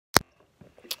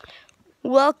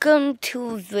Welcome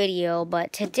to a video,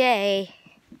 but today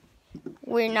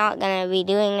we're not gonna be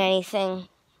doing anything.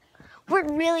 We're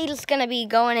really just gonna be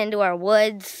going into our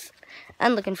woods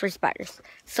and looking for spiders.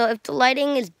 So if the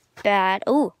lighting is bad,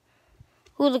 ooh,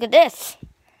 look at this.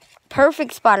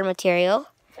 Perfect spider material.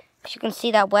 You can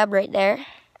see that web right there.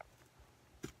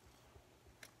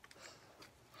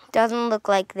 Doesn't look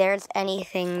like there's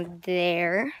anything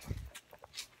there.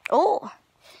 Oh,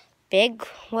 big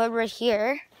web right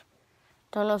here.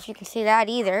 Don't know if you can see that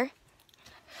either.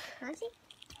 Can I see?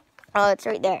 Oh, it's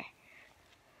right there.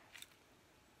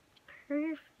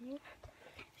 Perfect.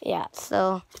 Yeah,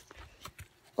 so,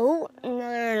 oh,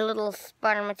 another little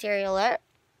spider material there.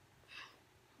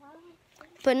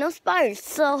 But no spiders,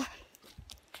 so,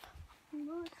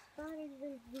 No spiders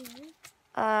in here.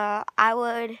 I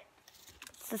would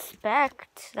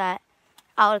expect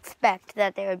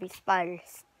that there would be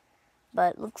spiders.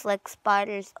 But looks like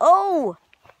spiders. Oh!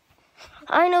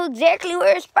 I know exactly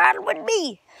where a spider would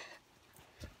be.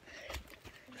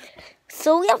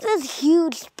 So we have this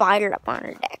huge spider up on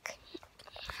our deck.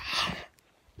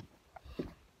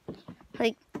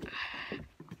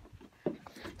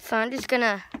 So I'm just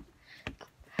gonna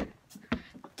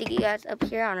dig you guys up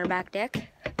here on our back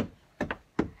deck.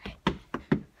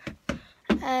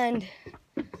 And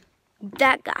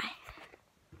that guy.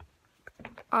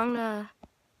 I'm gonna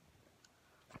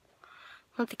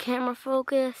let the camera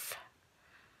focus.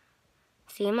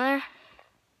 See him there?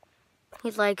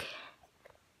 He's like,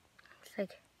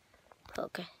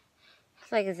 okay.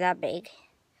 It's like it's that big.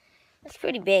 That's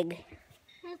pretty big.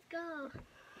 Let's go.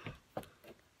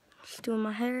 Just doing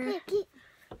my hair.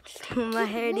 Just doing my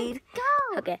hair, dude. Let's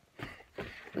go. Okay,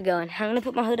 we're going. I'm gonna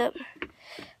put my hood up.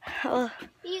 I'll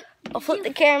flip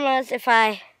the cameras if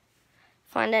I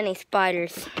find any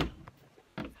spiders.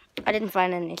 I didn't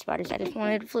find any spiders. I just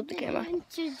wanted to flip the camera.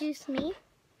 Introduce me.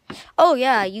 Oh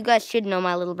yeah, you guys should know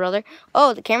my little brother.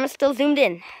 Oh, the camera's still zoomed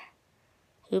in.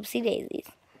 Oopsie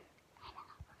daisies.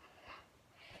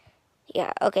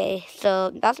 Yeah, okay, so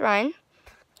that's Ryan.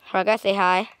 Alright guys, say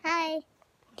hi. Hi.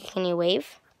 Can you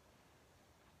wave?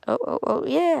 Oh,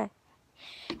 yeah.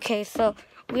 Okay, so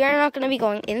we are not going to be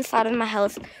going inside of my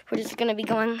house. We're just going to be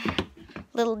going a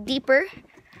little deeper.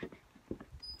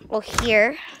 Well,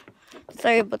 here.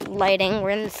 Sorry about the lighting.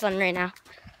 We're in the sun right now.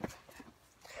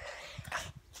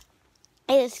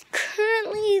 It is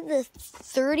currently the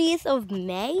 30th of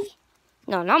May.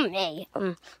 No, not May.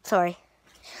 Sorry.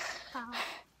 Oh.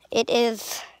 It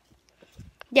is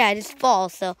fall,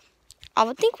 so I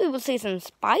would think we would see some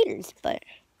spiders, but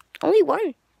only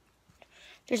one.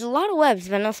 There's a lot of webs,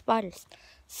 but no spiders.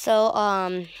 So,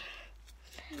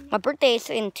 my birthday is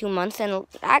in 2 months, and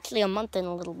actually a month and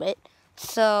a little bit.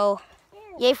 So,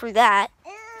 yay for that.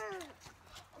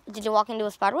 Did you walk into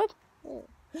a spider web?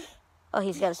 Oh,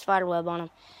 he's got a spider web on him.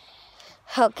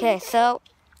 Okay, so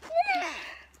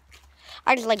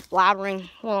I just like blabbering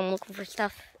while I'm looking for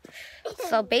stuff.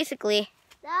 So basically,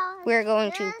 we're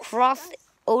going to cross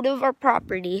out of our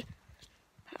property.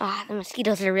 The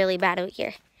mosquitoes are really bad out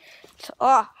here. So,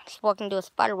 just walking to a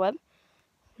spider web.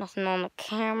 Nothing on the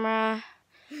camera.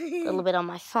 A little bit on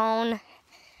my phone.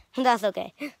 That's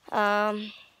okay.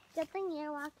 Good thing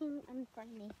you're walking in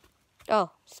front of me.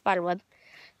 Oh, spider web.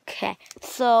 Okay,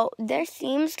 so there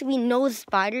seems to be no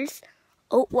spiders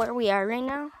out where we are right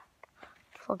now.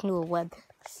 Walking to a web.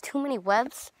 There's too many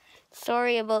webs.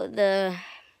 Sorry about the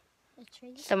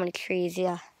trees. So many trees,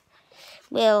 yeah.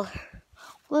 Well,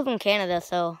 we live in Canada,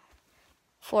 so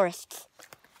forests.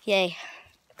 Yay.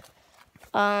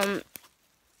 I'm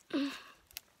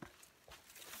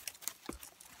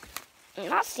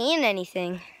not seeing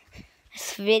anything.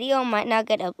 This video might not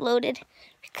get uploaded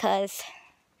because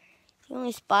the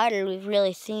only spider we've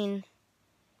really seen.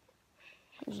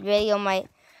 This video might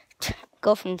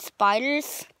go from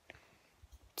spiders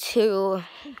to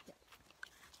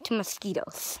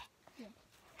mosquitoes. Yeah.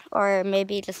 Or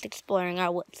maybe just exploring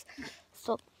our woods.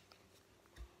 So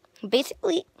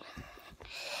basically,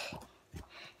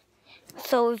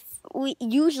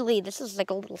 usually this is like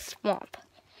a little swamp.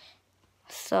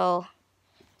 So,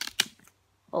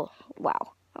 oh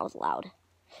wow, that was loud.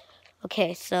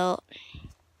 Okay, so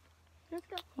Let's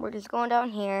go. we're just going down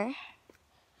here.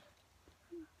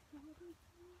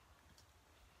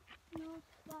 No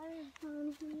spiders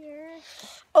down here.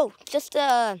 Oh, just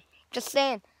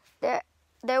saying,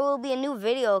 there will be a new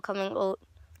video coming out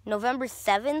November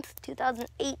 7th,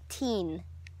 2018.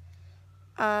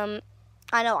 I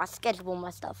know I schedule my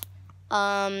stuff.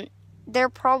 There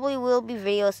probably will be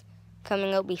videos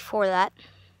coming out before that.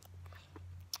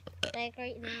 Like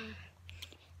right now.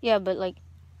 Yeah, but like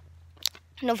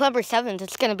November 7th,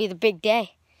 it's gonna be the big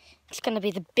day. It's gonna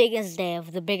be the biggest day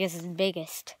of the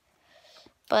biggest.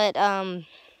 But yeah,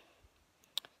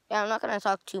 I'm not gonna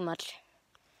talk too much.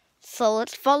 So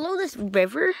let's follow this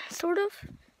river, sort of.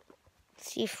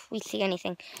 See if we see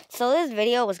anything. So this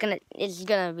video is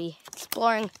gonna be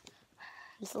exploring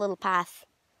this little path.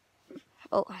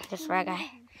 Oh, this rat guy.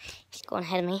 He's going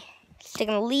ahead of me. He's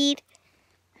taking the lead.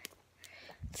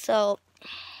 So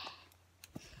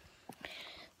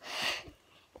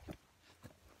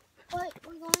Wait,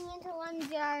 we're going into Len's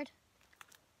yard.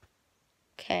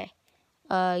 okay.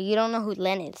 You don't know who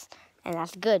Len is, and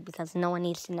that's good because no one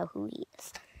needs to know who he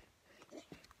is.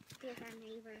 He's our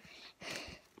neighbor.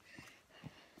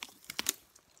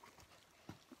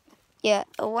 Yeah,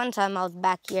 one time I was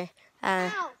back here,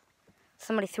 and Ow!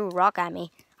 somebody threw a rock at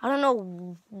me. I don't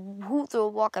know who threw a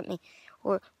rock at me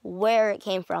or where it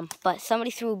came from, but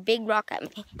somebody threw a big rock at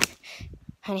me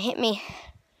and it hit me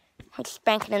like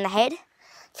spanking in the head.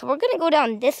 So we're gonna go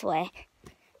down this way.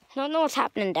 I don't know what's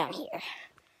happening down here,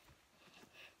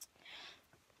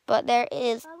 but there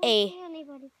is I don't see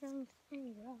anybody throwing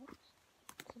any rocks.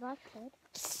 So that's good.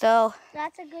 So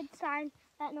That's a good sign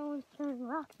that no one's throwing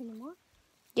rocks anymore.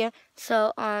 yeah.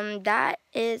 So that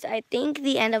is, I think,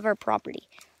 the end of our property.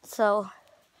 So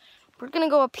we're gonna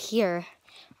go up here.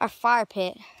 Our fire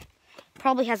pit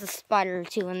probably has a spider or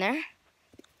two in there,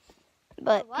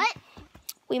 but What?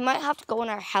 we might have to go in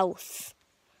our house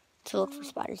to look for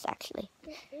spiders. Actually,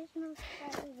 There is no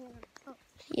spiders in our house.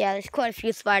 yeah, there's quite a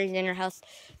few spiders in our house.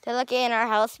 They're looking in our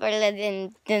house better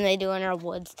than they do in our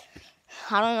woods.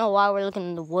 I don't know why we're looking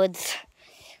in the woods.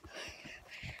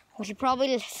 We should probably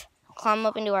just climb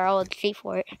up into our old tree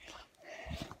fort.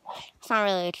 It's not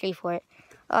really a tree fort.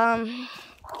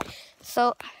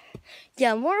 So,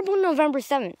 yeah, more about November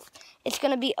 7th. It's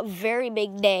going to be a very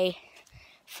big day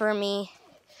for me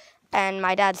and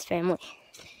my dad's family.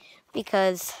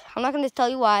 Because, I'm not going to tell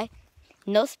you why.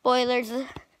 No spoilers.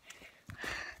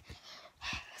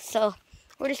 So,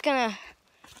 we're just going to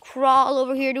crawl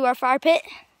over here to our fire pit.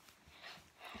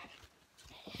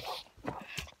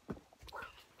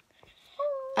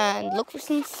 And look for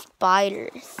some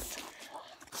spiders.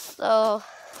 So,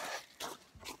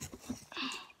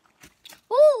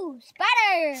 Ooh,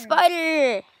 spider!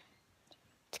 spider!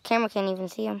 The camera can't even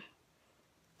see him.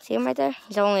 See him right there?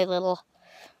 He's only a little.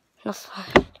 No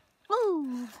spider.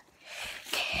 Ooh.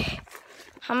 Okay.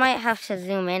 I might have to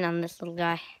zoom in on this little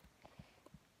guy.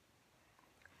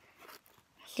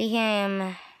 See him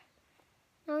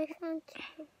No, I found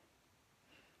two.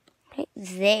 right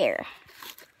there.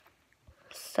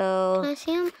 So, Can I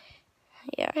see him?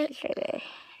 yeah, he's right there.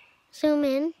 Zoom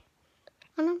in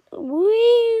on him.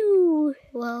 Woo!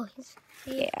 Whoa, he's...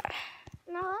 Yeah.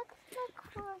 Now let's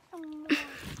look for some more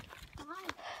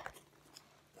spiders.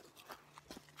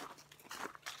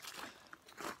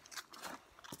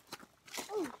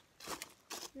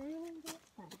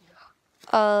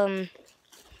 Ooh.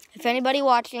 If anybody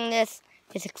watching this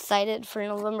is excited for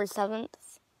November 7th,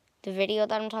 the video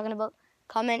that I'm talking about,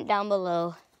 comment down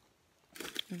below.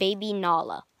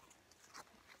 BABYNALA.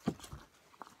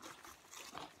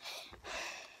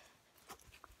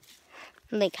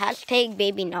 Like hashtag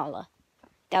BABYNALA.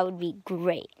 That would be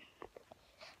great.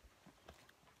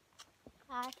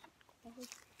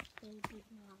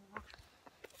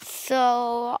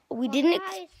 So we didn't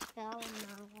How do I spell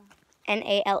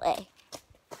Nala? Nala.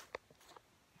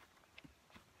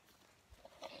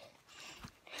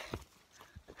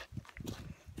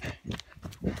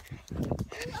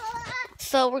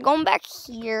 So we're going back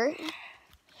here.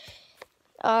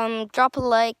 Drop a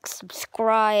like,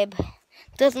 subscribe.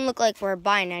 Doesn't look like we're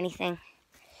buying anything.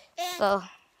 So,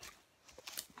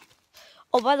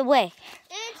 oh, by the way,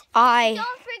 Don't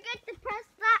forget to press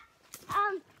that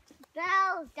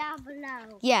bell down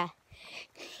below. Yeah,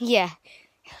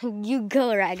 you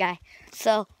go, right guy.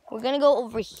 So we're gonna go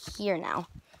over here now.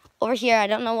 Over here, I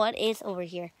don't know what is over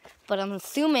here, but I'm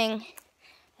assuming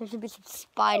there should be some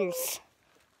spiders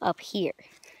up here.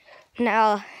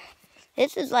 Now,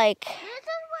 this is like,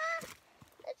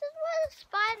 This is where the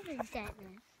spider's den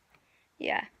is.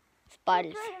 yeah,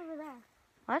 spiders. It's right over there.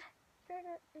 What?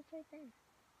 It's right there.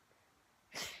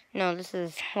 No, this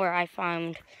is where I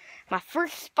found my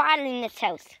first spider in this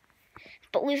house.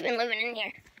 But we've been living in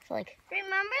here. So like,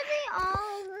 Remember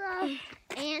all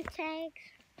the ant eggs?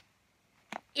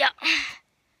 yeah.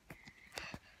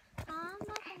 I'm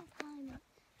not gonna climb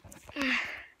it.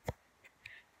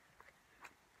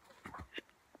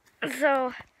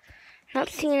 So, not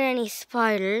seeing any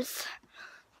spiders.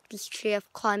 This tree,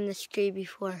 I've climbed this tree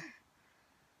before.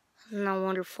 Isn't that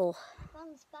wonderful?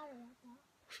 Found a spider right now.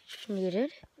 You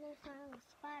did? There's not a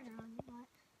spider on it, but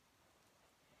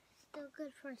still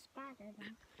good for a spider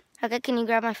though. Okay, can you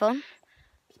grab my phone?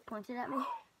 Point it at me.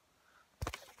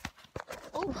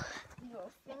 Oh, your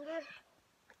finger.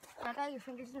 Okay, your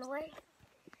finger's in the way.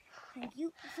 Thank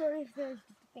you. Sorry if there's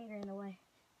just a finger in the way.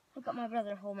 I got my brother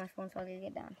to hold my phone so I could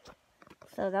get down.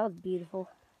 So that was beautiful.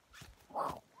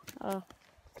 Did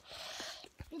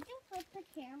you flip the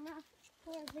camera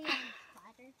for the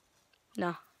spider?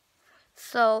 No.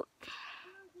 So,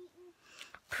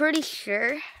 pretty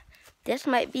sure this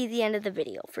might be the end of the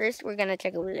video. First, we're going to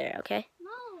check over there, okay?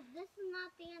 No, this is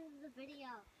not the end of the video.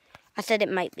 I said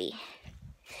it might be.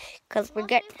 Because we're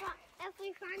getting... If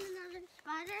we find another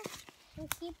spider, we'll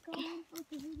keep going with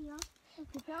the video. If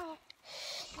we don't,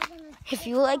 we're gonna... If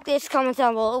you like this, comment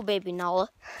down below, BABYNALA.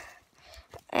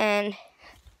 And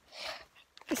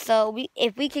so,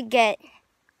 if we could get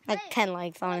like 10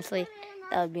 likes, honestly,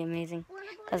 that would be amazing.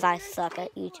 Because I suck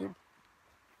at YouTube.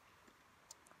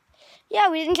 Yeah,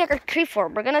 we didn't check our tree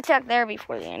fort. We're going to check there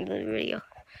before the end of the video.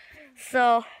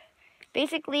 So,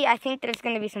 basically, I think there's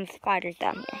going to be some spiders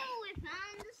down here. Oh, we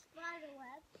found the spider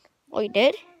web. Oh, you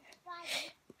did?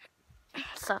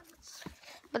 Sucks.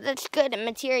 But that's good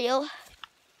material.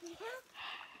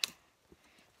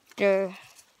 There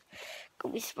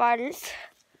could be spiders.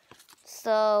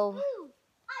 So... Ooh,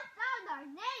 I found our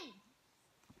name.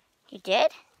 You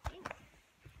did?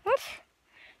 What?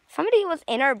 Somebody was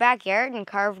in our backyard and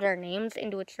carved our names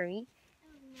into a tree.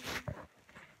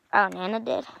 Oh, Nana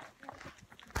did.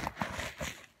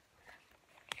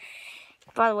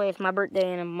 By the way, it's my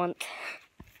birthday in a month.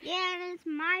 Yeah, it's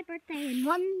my birthday in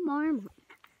 1 more month.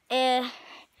 His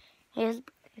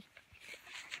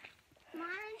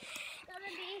Mine's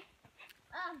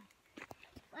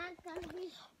gonna be,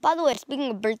 By the way,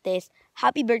 speaking of birthdays,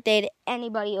 happy birthday to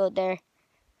anybody out there.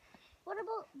 What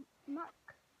about Mark?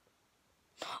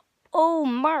 Oh,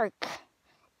 Mark.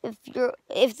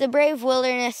 If the Brave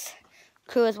Wilderness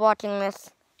crew is watching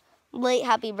this, late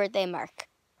happy birthday, Mark.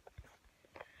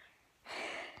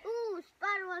 Ooh,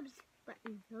 spider webs. But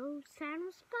no sign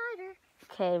of spider.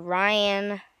 Okay,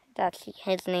 Ryan. That's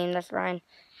his name. That's Ryan.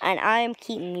 And I'm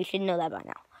Keaton. You should know that by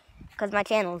now. Because my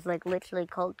channel is like literally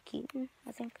called Keaton,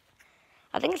 I think.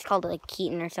 I think it's called like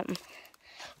Keaton or something.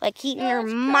 Like Keaton or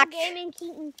Much. Gaming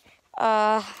Keaton.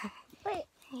 Wait.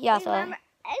 Yeah, so Remember,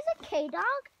 is it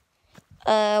K-Dog?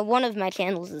 one of my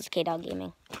channels is K-Dog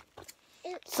Gaming.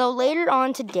 So later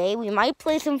on today, we might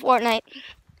play some Fortnite.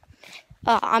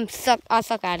 I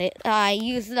suck at it. I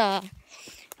used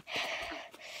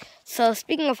So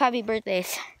speaking of happy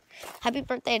birthdays, happy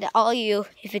birthday to all you.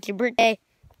 If it's your birthday,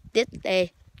 this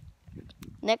day,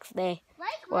 next day, Like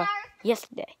or Mark.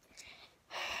 yesterday.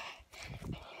 Like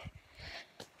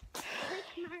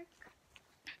Mark.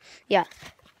 Yeah.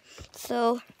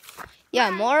 So, yeah,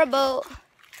 more about...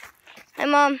 Hi,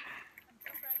 Mom. We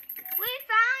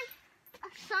found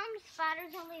some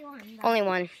spiders, only one. Though. Only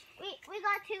one. We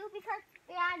got 2 because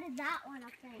we added that one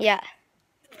up there. Yeah.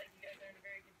 You guys aren't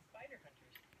very good spider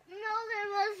hunters. No, there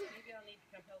was... Maybe I'll need to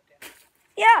come help you.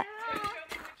 Yeah. Show me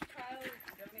which pile is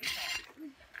donate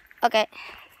pile. Okay.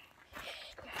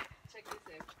 Check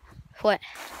this out. What?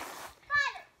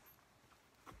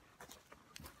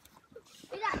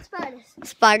 We got spiders.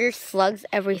 Spiders, slugs,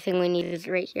 everything we need is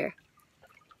right here.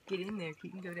 Get in there. You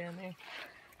can go down there.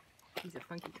 He's a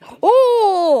funky color.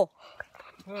 Oh!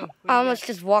 Oh, I almost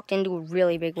just walked into a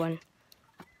really big one.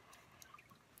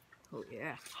 oh,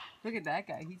 yeah. Look at that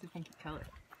guy. He's a funky color.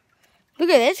 Look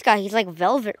at this guy. He's like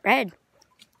velvet red.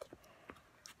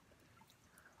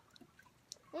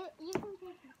 You can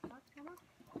take the spot, come on.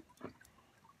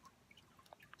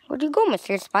 Where'd you go,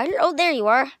 Mr. Spider? Oh, there you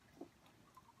are.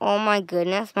 Oh my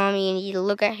goodness, Mommy, you need to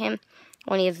look at him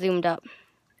when he's zoomed up.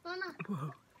 Oh, no.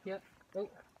 Whoa. Yep. Oh,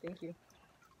 thank you.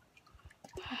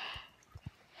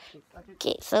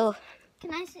 Okay, so...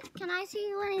 Can I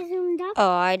see when he zoomed up?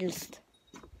 Oh, I just...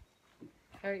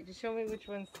 Alright, just show me which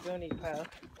one's the donate pile.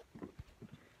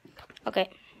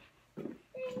 Okay.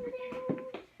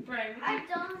 Ryan, I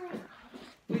don't.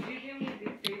 would you do me a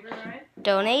big favor, Ryan?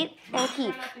 Donate and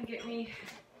keep. Come up and get me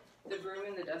the broom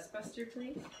and the dustbuster,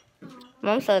 please.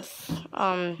 Mom says,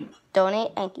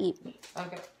 donate and keep.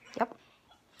 Okay. Yep.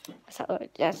 That's how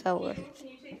it works. Can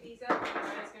you take these out?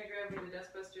 Ryan's gonna grab me the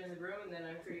dustbuster and the broom, and then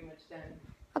I'm pretty much done.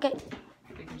 Okay.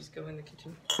 We can just go in the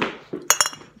kitchen.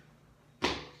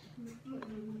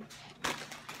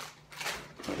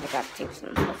 I got to take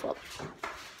some stuff up.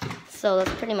 So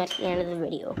that's pretty much the end of the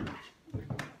video.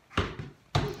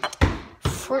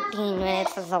 14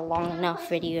 minutes is a long enough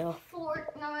video.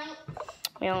 Fortnite.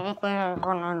 We don't play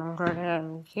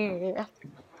here.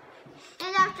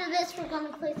 And after this, we're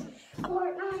gonna play some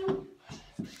Fortnite.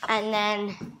 And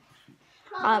then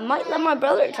I might let my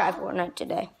brother try Fortnite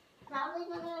today. probably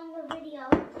gonna end the video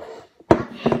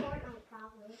after Fortnite,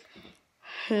 probably.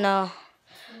 No.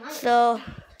 So,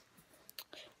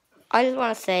 I just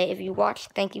want to say, if you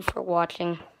watched, thank you for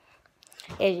watching.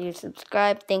 If you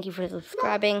subscribe, thank you for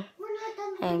subscribing. We're not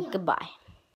done the And video. goodbye.